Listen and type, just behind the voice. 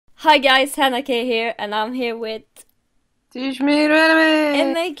Hi guys, Hannah K here, and I'm here with TeachMeToAnimate!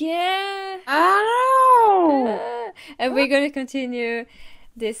 and again, I know! and we're gonna continue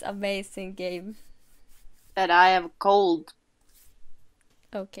this amazing game. That I have a cold.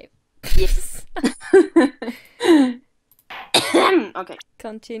 Okay. Yes. Okay.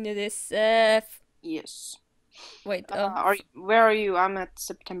 Continue this. Yes. Wait. Where are you? I'm at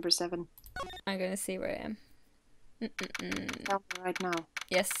September 7. I'm gonna see where I am. Tell me right now.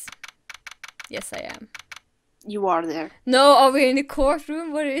 Yes. Yes, I am. You are there. No, are we in the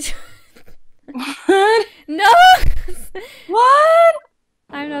courtroom? What is? What? No! What?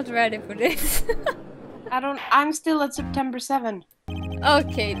 I'm not ready for this. I'm still at September 7.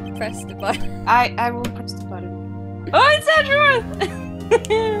 Okay, press the button. I will press the button. Oh, it's Edgeworth!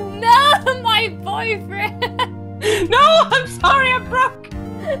 No, my boyfriend! No, I'm sorry, I broke!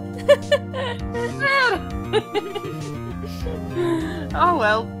 Oh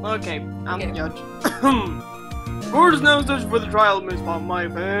well, okay, I'm the judge. Court is now searching for the trial of Miss my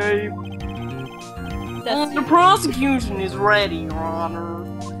Faye. The prosecution is ready, Your Honor.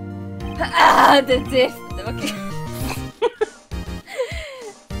 The diff. Okay.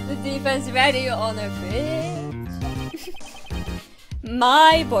 The defense ready, Your Honor, bitch.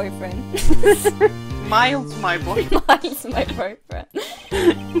 My boyfriend. Miles, my boyfriend. Miles, my boyfriend.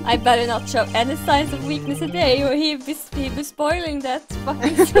 I better not show any signs of weakness today, or he'll be spoiling that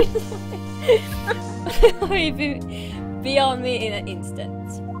fucking scene. Or he'll be on me in an instant.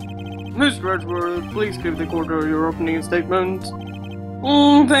 Mr. Edgeworth, please give the court your opening statement.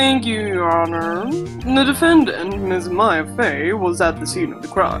 Thank you, Your Honor. The defendant, Ms. Maya Fey, was at the scene of the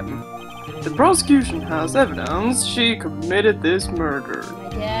crime. The prosecution has evidence she committed this murder. Oh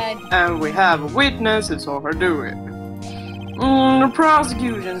my God. And we have a witness who saw her do it. The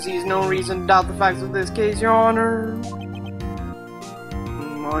prosecution sees no reason to doubt the facts of this case, Your Honor.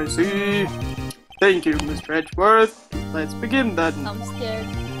 I see. Thank you, Mr. Edgeworth. Let's begin then. I'm scared.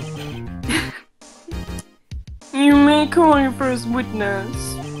 You may call your first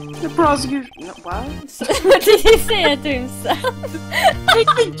witness. The prosecution. No, what? What did he say to himself? I think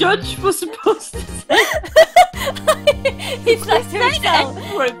the judge was supposed to say. He's like to himself.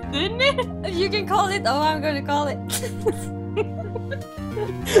 Edgeworth, didn't it? You can call it. Oh, I'm gonna call it.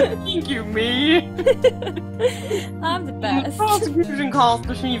 Thank you, me. I'm the best. The prosecution calls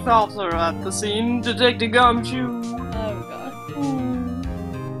the chief officer at the scene, Detective Gumshoe. Oh god.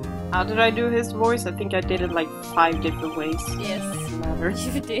 How did I do his voice? I think I did it like 5 different ways. Yes. Matter.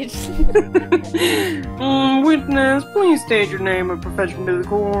 You did. Witness, please state your name and profession to the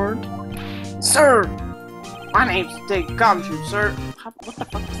court. Sir! My name's Detective Gumshoe, sir. What the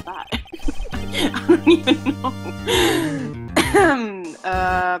fuck is that? I don't even know.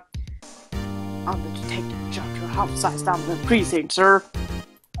 I'm the detective in charge of homicides down the precinct, sir.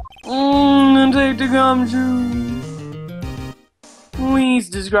 Detective Gumshoe. Please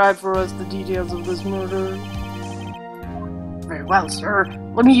describe for us the details of this murder. Very well, sir.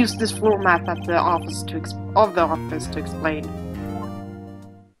 Let me use this floor map at the office to explain.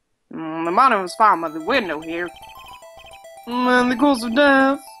 The body was found by the window here. And the cause of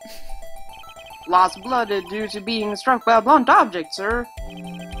death. Loss of blood due to being struck by a blunt object, sir.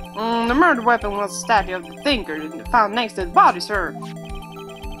 The murder weapon was a statue of the thinker found next to the body, sir.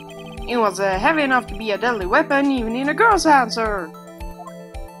 It was heavy enough to be a deadly weapon, even in a girl's hand, sir.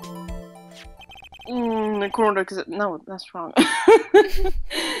 The court. No, that's wrong.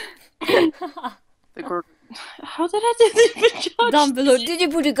 The court. How did I do this? Dumbledore, did you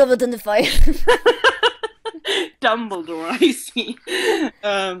put a cover on the fire? Dumbledore, I see.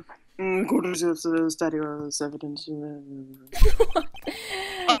 Court accepts the statue as evidence.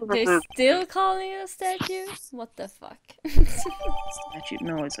 They're still calling it a statue? What the fuck? Statue?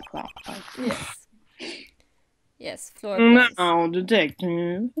 No, it's a clock. Yes. Yes, floor. Now,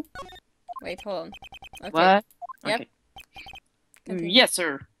 detective. Wait, hold on. Okay. What? Yep. Okay. Yes,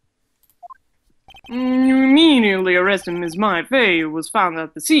 sir. You immediately arrested Ms. Maya Fey, who was found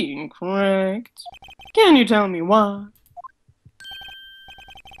at the scene, correct? Can you tell me why?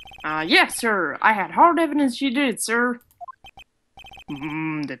 Yes, sir. I had hard evidence she did, sir.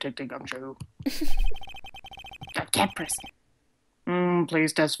 Detective Gumshoe. I can't press it.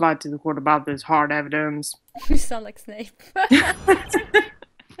 Please testify to the court about this hard evidence. You sound like Snape.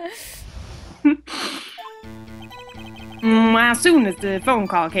 As soon as the phone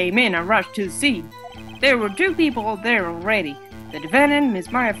call came in, I rushed to the scene. There were 2 people there already. The defendant,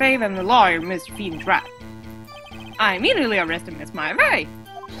 Miss Maya Fey, and the lawyer, Mr. Phoenix Wright. I immediately arrested Miss Maya Fey.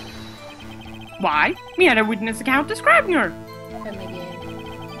 Why? We had a witness account describing her.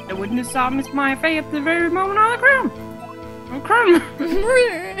 The witness saw Miss Maya Fey at the very moment on the ground. Crumb.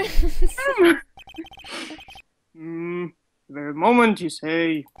 The moment you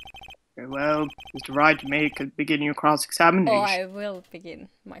say, very well, Mr. Wright, begin your cross-examination. Oh, I will begin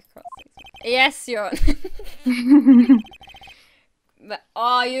my cross-examination. Yes, Your But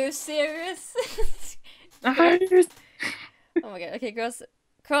are you serious? Oh my god, okay,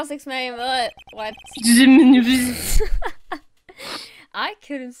 cross-examine, what? I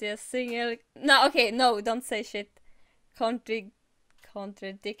couldn't see a single... No, okay, no, don't say shit.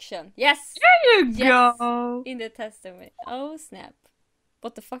 Contradiction. Yes! There you go! In the testimony. Oh, snap.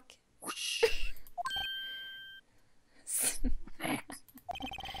 What the fuck?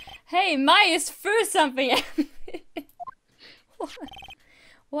 Hey, Maya's threw something at me.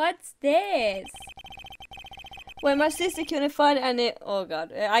 What's this? When my sister couldn't find any... Oh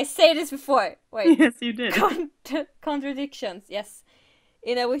god, I said this before. Wait. Yes, you did. Contradictions, yes.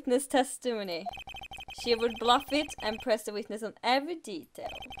 In a witness testimony. She would bluff it and press the witness on every detail.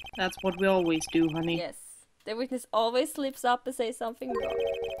 That's what we always do, honey. Yes. The witness always slips up and says something wrong.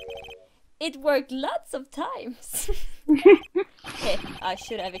 It worked lots of times. Hey, I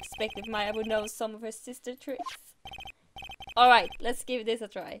should have expected Maya would know some of her sister tricks. Alright, let's give this a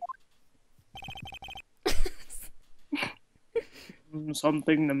try.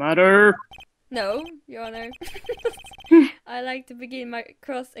 Something the matter? No, Your Honor. I like to begin my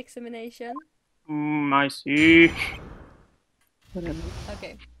cross-examination. I see. Whatever.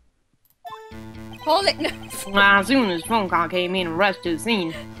 Okay. Hold it! No. As soon as phone call came in and rushed to the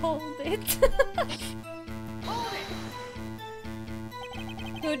scene. Hold it.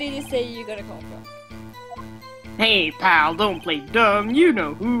 Who did you say you got a call from? Hey, pal, don't play dumb. You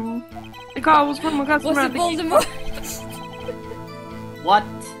know who. The call was from a customer. Was it Voldemort? What?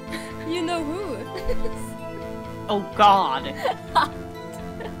 You know who? Oh, God.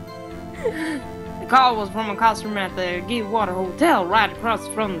 The call was from a customer at the Gatewater Hotel right across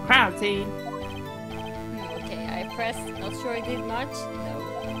from the crowd scene. Okay, I pressed. Not sure it did much.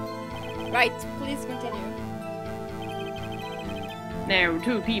 No. Right, please continue. There were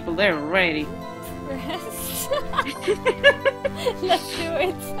two people there already. Press. Let's do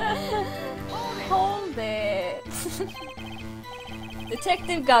it. Hold it.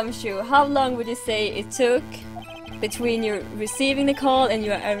 Detective Gumshoe, how long would you say it took between you receiving the call and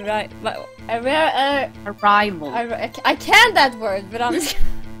your arrival? I can that word, but I'm...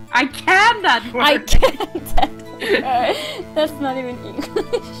 I can that word! I can that word. That's not even English.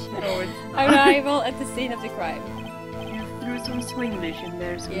 No, it's not. Arrival at the scene of the crime. You threw some Swinglish in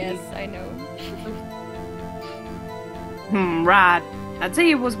there, sweetie. Yes, I know. Right. I'd say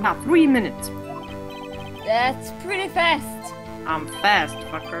it was about 3 minutes. That's pretty fast. I'm fast,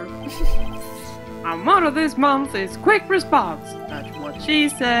 fucker. Our motto this month is quick response. That's what she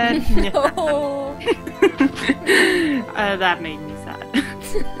said. No. That made me sad.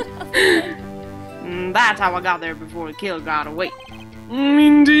 That's how I got there before the killer got away.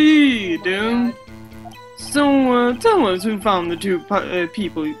 Indeed. So, tell us who found the two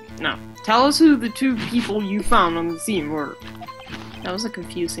people. No, tell us who the two people you found on the scene were. That was a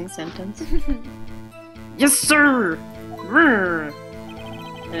confusing sentence. Yes, sir. The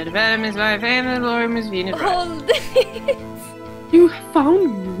Miss my family, Lord, Miss Phoenix Wright. Hold it. You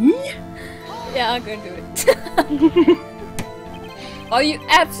found me? Yeah, I'm gonna do it. Are you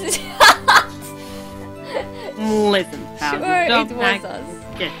absolutely... Listen, pal, Sure, don't it was us.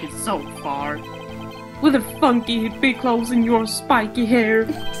 get you so far. With the funky big clothes and your spiky hair.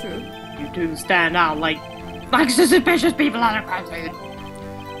 True. You two stand out like suspicious people at a crime scene.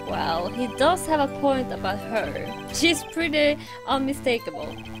 Well, he does have a point about her. She's pretty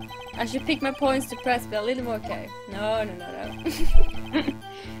unmistakable. I should pick my points to press with a little more care. No.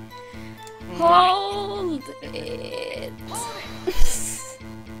 Hold it.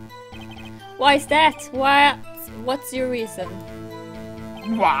 Why is that? What's your reason?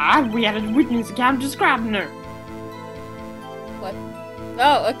 Why? We had a witness account describing her. What?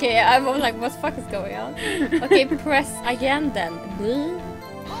 Oh, okay. I was like, what the fuck is going on? Okay, press again then.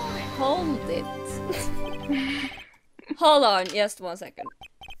 Hold it. Hold on, just 1 second.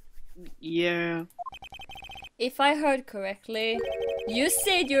 Yeah. If I heard correctly, you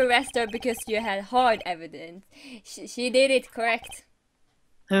said you arrested her because you had hard evidence. She did it, correct?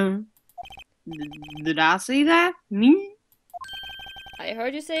 Huh? Did I say that? Me? I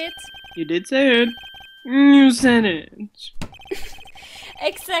heard you say it. You did say it. You said it.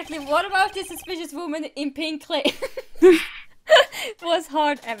 Exactly. What about this suspicious woman in pink clay? It was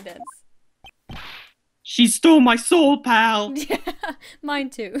hard evidence. She stole my soul, pal. Yeah, mine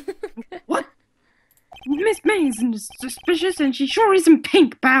too. What? Miss May isn't suspicious and she sure isn't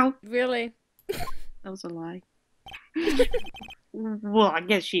pink, pal. Really? That was a lie. Well, I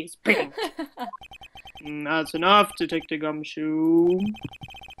guess she is pink. That's enough, Detective Gumshoe.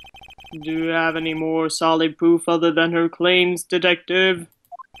 Do you have any more solid proof other than her claims, Detective?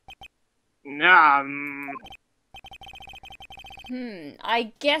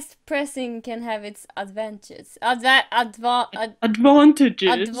 I guess pressing can have its advantages. Advantages?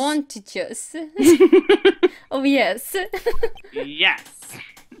 Advantages. Oh, yes. Yes.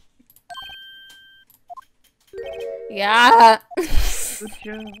 Yeah. Good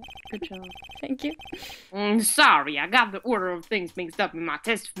job. Good job. Thank you. Sorry, I got the order of things mixed up in my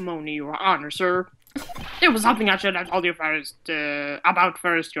testimony, Your Honor, sir. It was something I should have told you about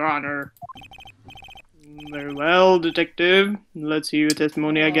first, Your Honor. Very well, Detective. Let's hear your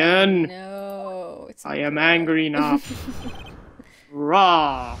testimony again. No, I am angry now.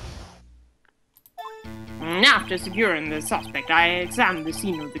 Raw. After securing the suspect, I examined the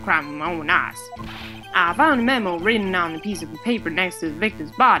scene of the crime with my own eyes. I found a memo written on a piece of paper next to the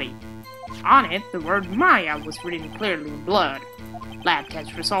victim's body. On it, the word Maya was written clearly in blood. Lab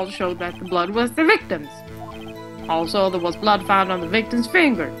test results showed that the blood was the victim's. Also, there was blood found on the victim's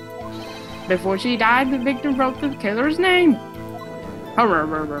finger. Before she died, the victim wrote the killer's name. How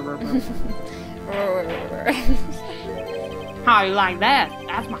you like that?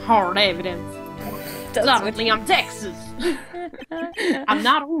 That's my hard evidence. Suddenly, I'm Texas. I'm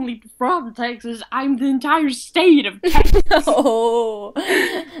not only from Texas, I'm the entire state of Texas. Oh.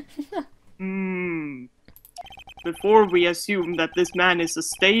 Before we assume that this man is a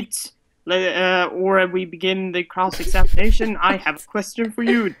state, or we begin the cross-examination, I have a question for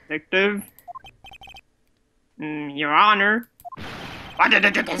you, Detective. Your Honor. Why did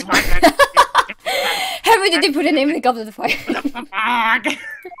I do this? Harry, did you put a name in the goblet of fire? What the fuck? I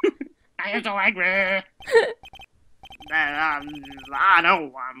am so angry. I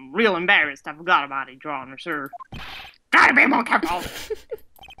know, I'm real embarrassed. I forgot about it, Your Honor, sir. Gotta be more careful.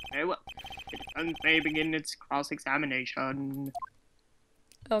 Very well. The defense may begin its cross-examination.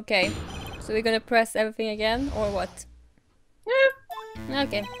 Okay, so we're gonna press everything again, or what? Yeah.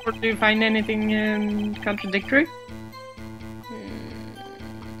 Okay. Or do you find anything contradictory?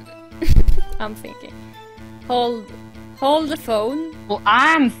 I'm thinking. Hold the phone. Well,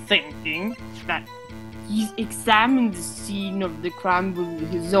 I'm thinking that he's examined the scene of the crime with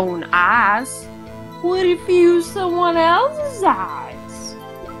his own eyes. What if he used someone else's eyes?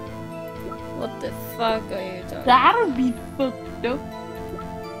 What the fuck are you talking? That'll be fucked up.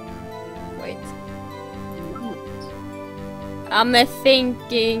 Wait. I'm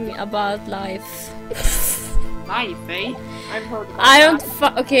thinking about life. Life, eh? I've heard about I don't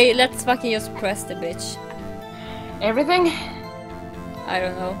that. okay, let's fucking just press the bitch. Everything? I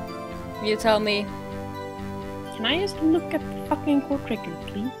don't know. You tell me. Can I just look at the fucking court record,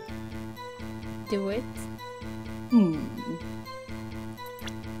 please? Do it.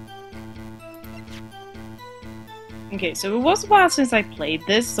 Okay, so it was a while since I played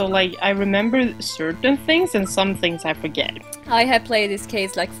this, so like I remember certain things and some things I forget. I have played this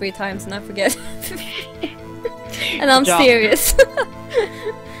case like 3 times and I forget. And I'm Good job. serious.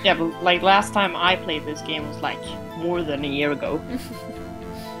 Yeah, but like last time I played this game was like more than a year ago.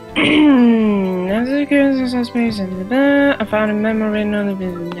 I found a memory on the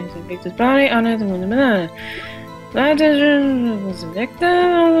victim's body on it. That was the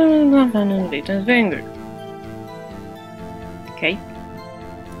victim found on the victim's finger. Okay.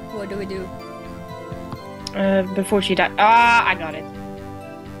 What do we do? Before she died. Ah, I got it.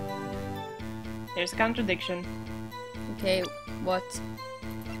 There's a contradiction. Okay, what?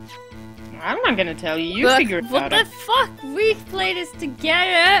 I'm not gonna tell you. You figure it out. What the fuck? We play this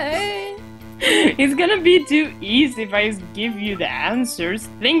together. It's gonna be too easy if I just give you the answers.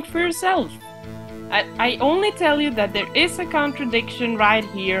 Think for yourself. I only tell you that there is a contradiction right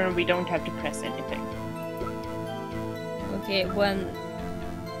here and we don't have to press anything. Okay, when...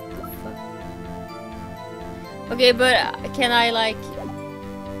 Okay, but can I like...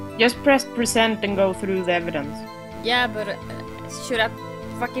 Just press present and go through the evidence. Yeah, but should I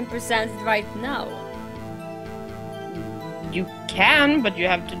fucking present it right now? You can, but you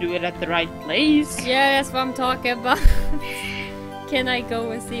have to do it at the right place. Yeah, that's what I'm talking about. Can I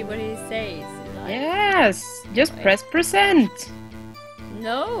go and see what he says? Like, Yes, just press present.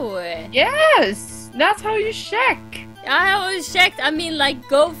 no. Yes, that's how you check. I always checked. I mean, like,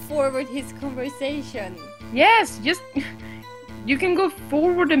 go forward his conversation. Yes, just you can go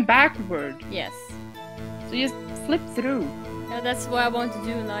forward and backward. Yes. So just flip through. Yeah, that's what I want to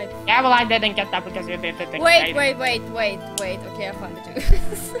do tonight. Yeah, well, I didn't get that because you did the thing. Wait. Okay, I found it too.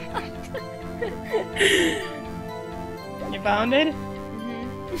 You found it?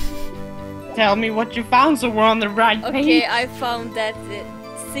 Tell me what you found so we're on the right page. Okay, I found that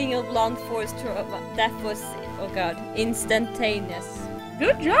single blunt force trauma. That was, oh god, instantaneous.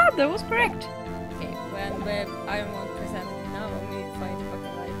 Good job, that was correct. Okay, when I don't want to present it now. Let me find the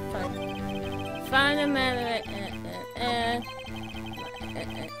fucking life. Find a man.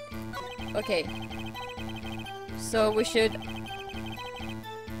 Okay. So we should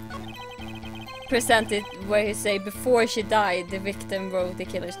present it where you say before she died, the victim wrote the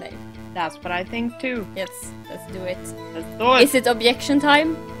killer's name. That's what I think too. Yes, let's do it. Let's do it. Is it objection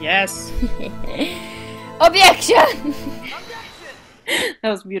time? Yes. Objection! That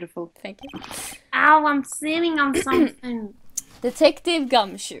was beautiful. Thank you. Ow, I'm sitting on something. Detective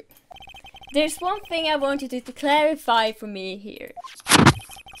Gumshoe. There's one thing I want you to clarify for me here.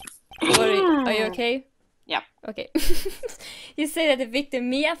 Are you okay? Yeah. Okay. You say that the victim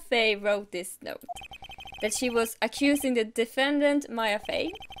Mia Fey wrote this note. That she was accusing the defendant Maya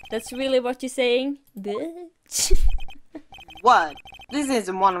Fey. That's really what you're saying? Bitch. What? This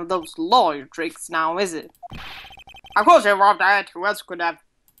isn't one of those lawyer tricks now, is it? Of course you wrote that. Who else could have?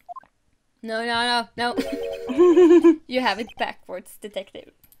 No. You have it backwards,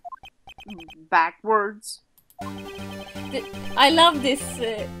 detective. Backwards? I love this.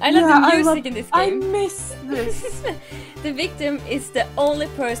 I love the music in this game. I miss this. The victim is the only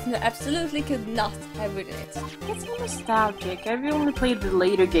person who absolutely could not have written it. It's so nostalgic. I've only played the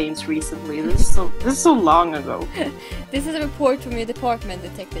later games recently. This is so long ago. This is a report from your department,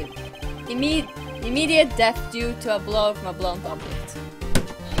 detective. Immediate death due to a blow from a blunt object.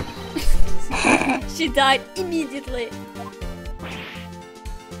 She died immediately.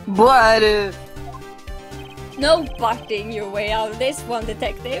 But No butting your way out of this one,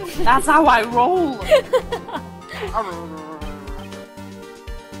 detective. that's how I roll.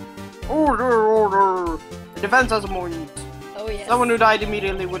 Order. The defense has a point. Oh yes. Someone who died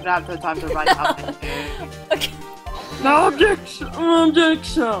immediately wouldn't have the time to write out. Okay. No objection.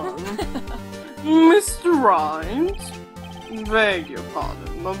 Mr. Wright, beg your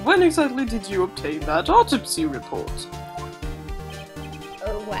pardon, but when exactly did you obtain that autopsy report?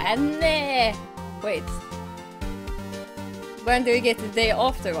 When? Wait. When do you get the day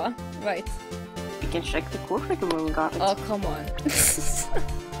after one? Right. We can check the court record when we got it. Oh, come on.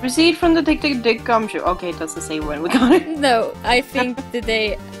 Receipt from Detective Dick Gumshoe. Okay, it doesn't say when we got it. No, I think the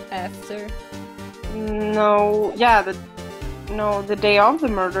day after. No, yeah, the day of the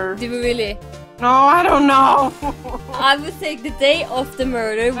murder. Did we really? No, I don't know. I would say the day of the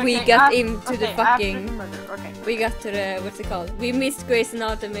murder we got into the fucking... After the murder. Okay. We got to the... what's it called? We missed Grey's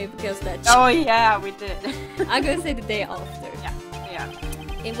Anatomy because that... Oh yeah, we did. I'm gonna say the day after. Yeah.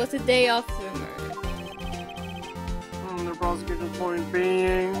 It was the day after the murder. The prosecutor's point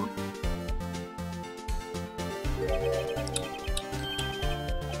being...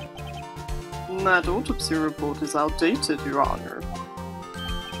 That autopsy report is outdated, Your Honor.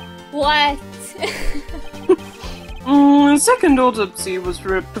 What? Second autopsy was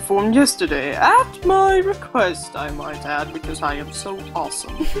performed yesterday, at my request, I might add, because I am so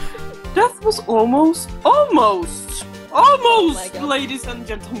awesome. Death was almost, Oh my God. ladies and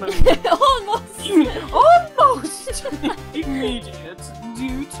gentlemen, Almost! almost immediate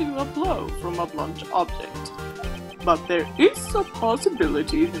due to a blow from a blunt object. But there is a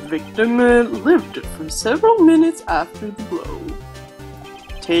possibility the victim lived for several minutes after the blow.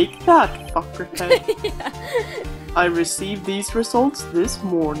 Take that, fuckerhead. Yeah. I received these results this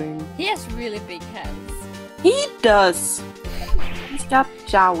morning. He has really big hands. He does! He's got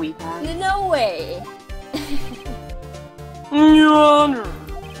jowy hands. No way! Your Honor,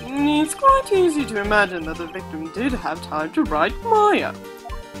 it's quite easy to imagine that the victim did have time to write Maya.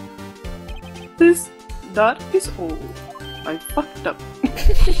 That is all. I fucked up.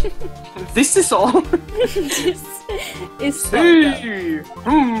 This is all. This is so Hey!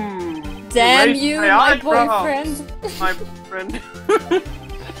 Damn Raise you, my my eyebrows. boyfriend! My friend.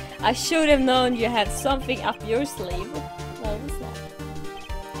 I should have known you had something up your sleeve. No, it's not.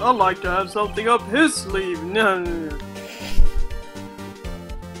 I'd like to have something up his sleeve. No.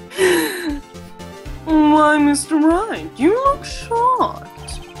 Why, Mr. Wright, you look shocked.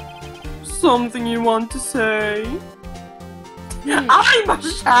 Something you want to say? I'm a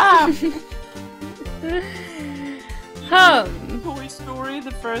sham! Toy Story,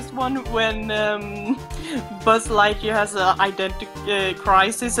 the first one, when Buzz Lightyear has an identity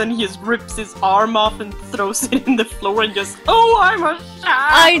crisis and he just rips his arm off and throws it in the floor and just, oh, I'm a sham!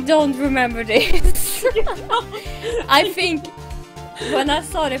 I don't remember this. I think when I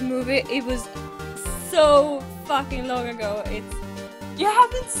saw that movie, it was so fucking long ago. You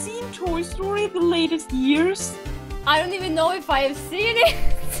haven't seen Toy Story the latest years? I don't even know if I have seen it.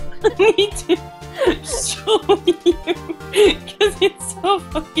 need to show you because it's so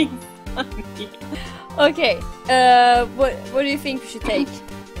fucking funny. Okay, what do you think we should take?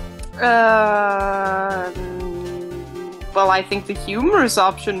 Well, I think the humorous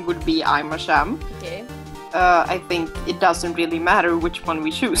option would be I'm a sham. Okay. I think it doesn't really matter which one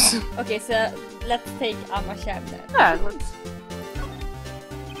we choose. Okay, so let's take Amasham then. Yeah, let's...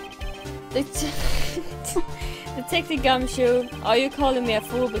 Detective Gumshoe, are you calling me a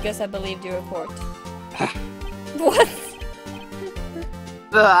fool because I believed your report? What?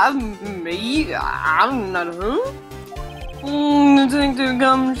 Me? I'm not who? Detective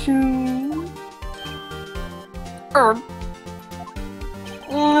Gumshoe.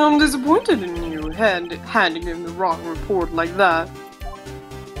 I'm disappointed in you, handing him the wrong report like that.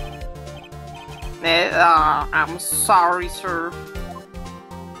 I'm sorry, sir.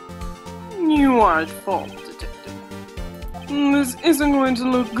 You are at fault, detective. This isn't going to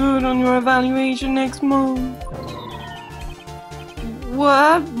look good on your evaluation next month.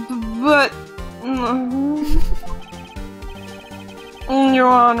 What? But... Your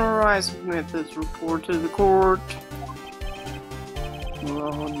Honor, I submit this report to the court.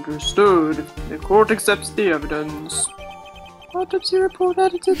 Understood. The court accepts the evidence. Autopsy report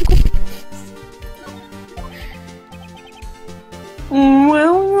added to the court.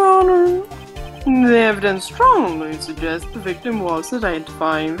 Well, Your Honor, the evidence strongly suggests the victim was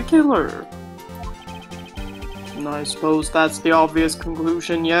identifying the killer. And I suppose that's the obvious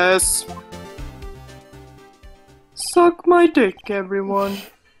conclusion, yes? Suck my dick, everyone.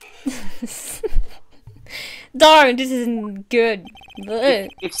 Darn, this isn't good.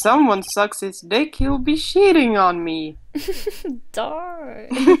 If someone sucks his dick, he'll be cheating on me. Darn.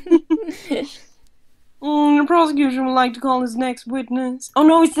 The prosecution would like to call his next witness. Oh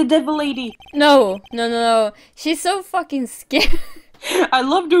no, it's the devil lady! No. She's so fucking scared. I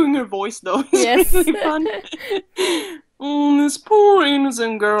love doing her voice though. It's Yes. really fun. This poor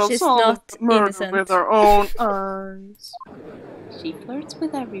innocent girl She's saw not the murder innocent. with her own eyes. She flirts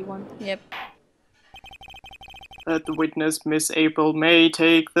with everyone. Yep. Let the witness, Miss April May,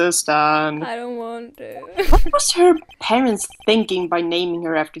 take the stand. I don't want to. What was her parents thinking by naming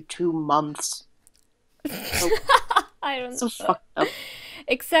her after 2 months? I don't So know. fucked up.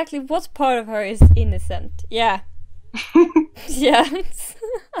 Exactly what part of her is innocent? Yeah. Yeah.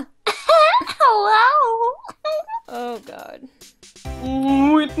 Hello. Oh god.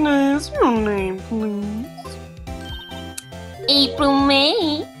 Witness, your name, please. April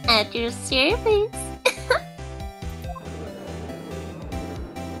May, at your service.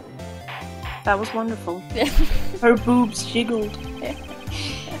 That was wonderful. Her boobs jiggled.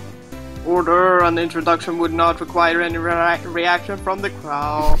 Order, an introduction would not require any reaction from the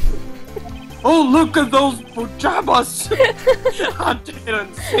crowd. Oh, look at those pajamas! I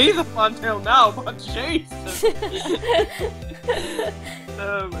didn't see them until now, but Jesus!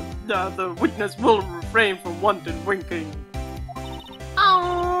 The witness will refrain from wanton winking.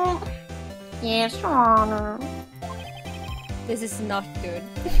 Oh, yes, Your Honor. This is not good.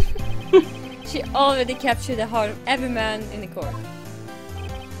 She already captured the heart of every man in the court.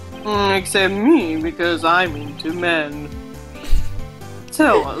 Except me, because I'm into men.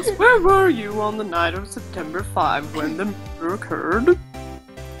 Tell us, where were you on the night of September 5 when the murder occurred?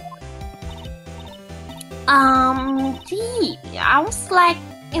 Gee, I was like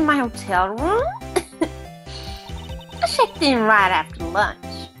in my hotel room. I checked in right after lunch.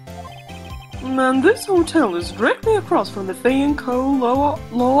 And this hotel is directly across from the Fay & Co. law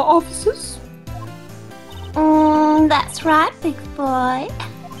offices? That's right, big boy.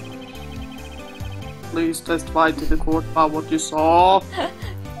 Please testify to the court about what you saw.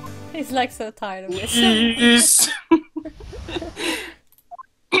 He's like so tired of this. Please.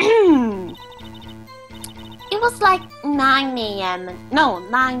 It was like 9 a.m. No,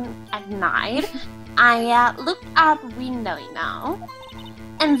 9 at night. I looked out the window,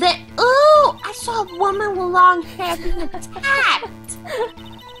 and then, ooh, I saw a woman with long hair being attacked.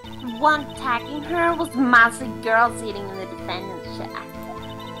 The one attacking her was a massive girl sitting in the defendant's chair.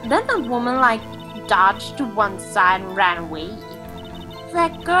 Then the woman, dodged to one side and ran away.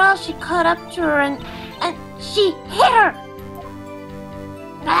 That girl, she caught up to her and she hit her.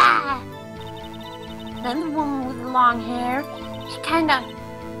 Ah! Then the woman with the long hair, she kind of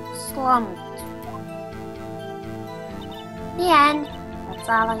slumped. The end. That's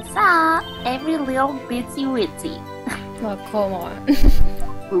all I saw. Every little bitsy witsy. Oh, come on.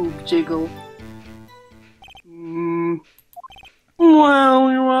 Boob jiggle.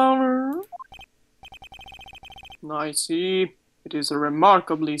 Well, Your Honor. I see. It is a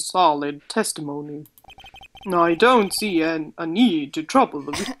remarkably solid testimony. I don't see a need to trouble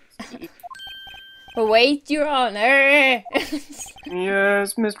the witness Wait, Your Honor!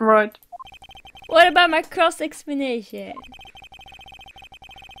 Yes, Mr. Wright. What about my cross-examination?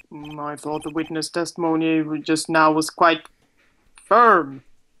 I thought the witness testimony just now was quite firm,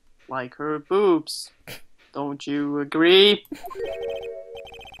 like her boobs. Don't you agree?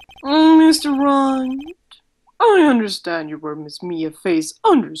 Mr. Wright, I understand you were Miss Mia Faye's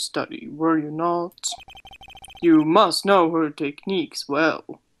understudy, were you not? You must know her techniques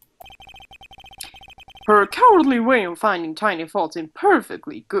well. Her cowardly way of finding tiny faults in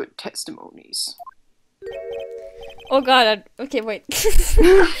perfectly good testimonies. Oh god, okay, wait.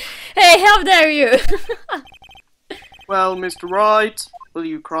 Hey, how dare you! Well, Mr. Wright, will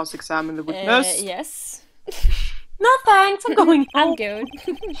you cross-examine the witness? Yes. No thanks, I'm going I'm home. good.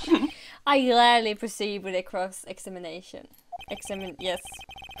 I gladly proceed with a cross-examination. Yes.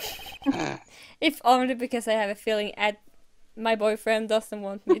 If only because I have a feeling my boyfriend doesn't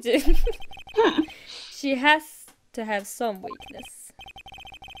want me to. She has to have some weakness.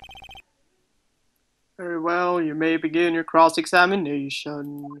 Very well, you may begin your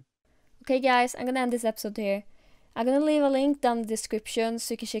cross-examination. Okay guys, I'm gonna end this episode here. I'm gonna leave a link down in the description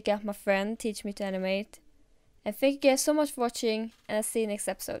so you can check out my friend TeachMeToAnimate. And thank you guys so much for watching, and I'll see you next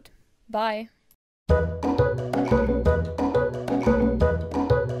episode. Bye!